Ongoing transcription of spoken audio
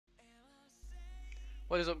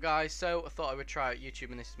What is up, guys? So I thought I would try out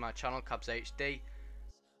YouTube, and this is my channel, KabbsHD.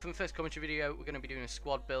 For the first commentary video, we're going to be doing a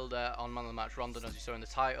squad builder on man of the match Rondon, as you saw in the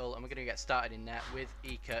title, and we're going to get started in net with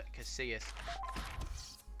Casillas.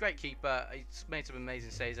 Great keeper, he's made some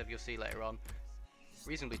amazing saves, as you'll see later on.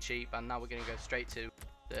 Reasonably cheap, and now we're going to go straight to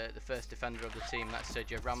the first defender of the team. That's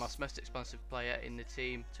Sergio Ramos, most expensive player in the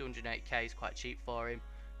team. 208k is quite cheap for him.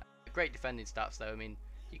 Great defending stats though. I mean,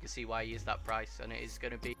 you can see why he is that price, and it is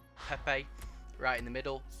going to be Pepe right in the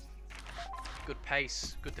middle. Good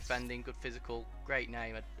pace, good defending, good physical, great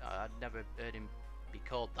name. I'd never heard him be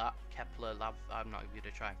called that. Kepler Lav, I'm not even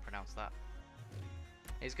going to try and pronounce that.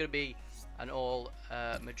 It's going to be an all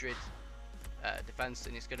Madrid defence,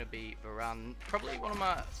 and it's going to be Varane. Probably one of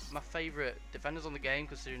my favourite defenders on the game,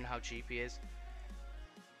 considering how cheap he is.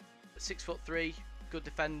 6'3", good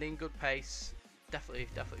defending, good pace. Definitely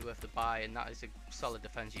worth the buy, and that is a solid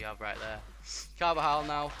defence you have right there. Carvajal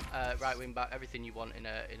now, right wing back, everything you want in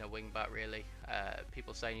a wing back really.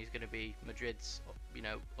 People saying he's going to be Madrid's,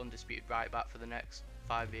 undisputed right back for the next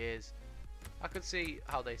 5 years. I could see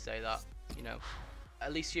how they say that.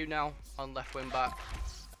 At least you now on left wing back,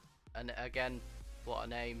 and again, what a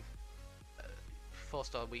name.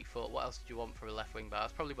 4-star weak foot. What else did you want for a left wing back?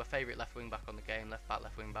 That's probably my favourite left wing back on the game. Left back,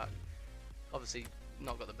 left wing back. Obviously,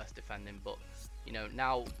 not got the best defending, but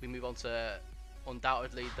now we move on to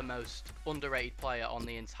undoubtedly the most underrated player on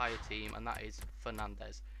the entire team, and that is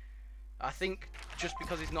Fernandez. I think just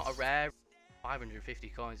because he's not a rare, 550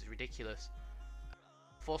 coins is ridiculous.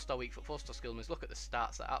 4-star weak foot, 4-star skill moves. Look at the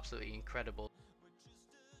stats; they're absolutely incredible.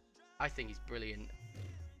 I think he's brilliant.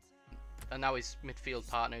 And now his midfield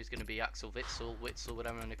partner is going to be Axel Witsel,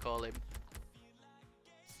 whatever I'm going to call him.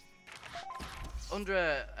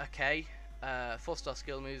 Under a K. 4-star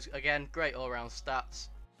skill moves, again, great all-round stats,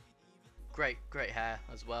 great hair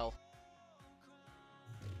as well.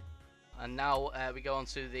 And now we go on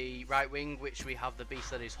to the right wing, which we have the beast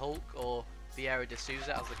that is Hulk, or Vieira de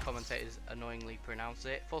Souza, as the commentators annoyingly pronounce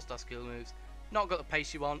it. 4-star skill moves, not got the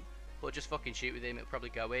pace you want, but just fucking shoot with him, it'll probably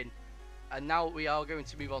go in. And now we are going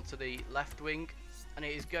to move on to the left wing, and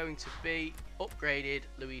it is going to be upgraded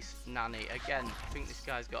Luis Nani. Again, I think this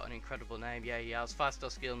guy's got an incredible name. Yeah, he has 5-star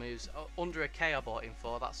skill moves. Under a K I bought him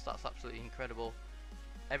for. That's absolutely incredible.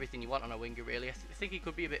 Everything you want on a winger, really. I think he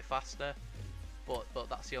could be a bit faster, but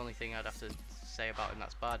that's the only thing I'd have to say about him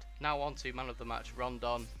that's bad. Now on to man of the match,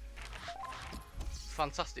 Rondon.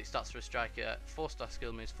 Fantastic stats for a striker. 4-star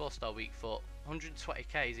skill moves, 4-star weak foot.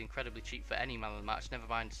 120k is incredibly cheap for any man of the match, never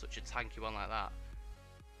mind such a tanky one like that.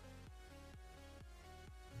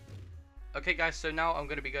 Okay guys, so now I'm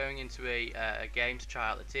going to be going into a game to try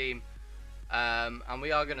out the team, and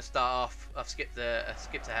we are going to start off. I've skipped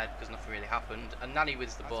ahead because nothing really happened, and Nani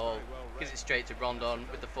wins the ball, gives it straight to Rondon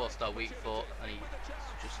with the 4-star weak foot, and he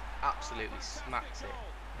just absolutely smacks it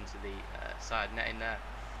into the side netting there.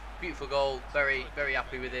 Beautiful goal, very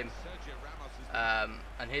happy with him.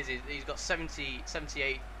 And he's got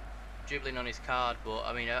 78 dribbling on his card, but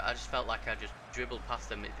I mean I just felt like I just dribbled past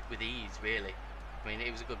them with ease really. I mean,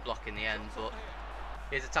 it was a good block in the end, but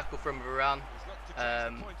here's a tackle from Varane.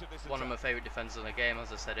 One of my favourite defenders in the game,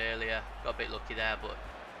 as I said earlier. Got a bit lucky there, but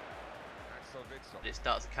it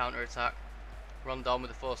starts the counter-attack. Rondon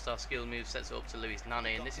with a 4-star skill move sets it up to Luis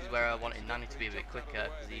Nani, and this is where I wanted Nani to be a bit quicker,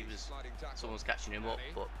 because someone was catching him up,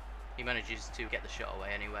 but he manages to get the shot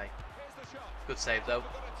away anyway. Good save though.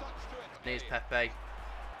 And here's Pepe.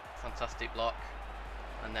 Fantastic block.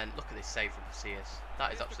 And then look at this save from Casillas.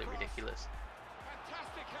 That is absolutely ridiculous.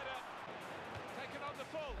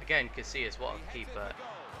 Again, Casillas, what a keeper.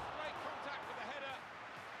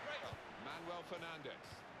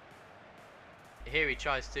 Here he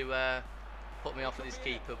tries to put me off with his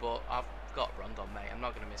keeper, but I've got Rondon, mate. I'm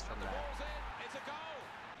not going to miss from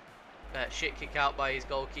there. Shit kick out by his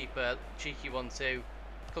goalkeeper. Cheeky 1-2.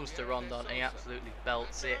 Comes to Rondon, and he absolutely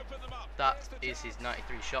belts it. That is his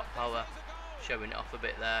 93 shot power. Showing it off a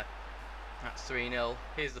bit there. That's 3-0.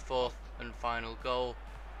 Here's the fourth and final goal.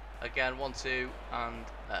 Again, 1-2, and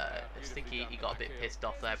I think he got a bit pissed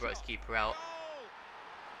off there, brought his keeper out.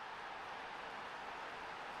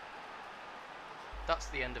 That's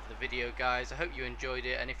the end of the video, guys. I hope you enjoyed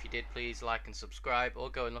it, and if you did, please like and subscribe, or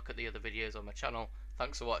go and look at the other videos on my channel.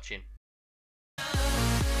 Thanks for watching.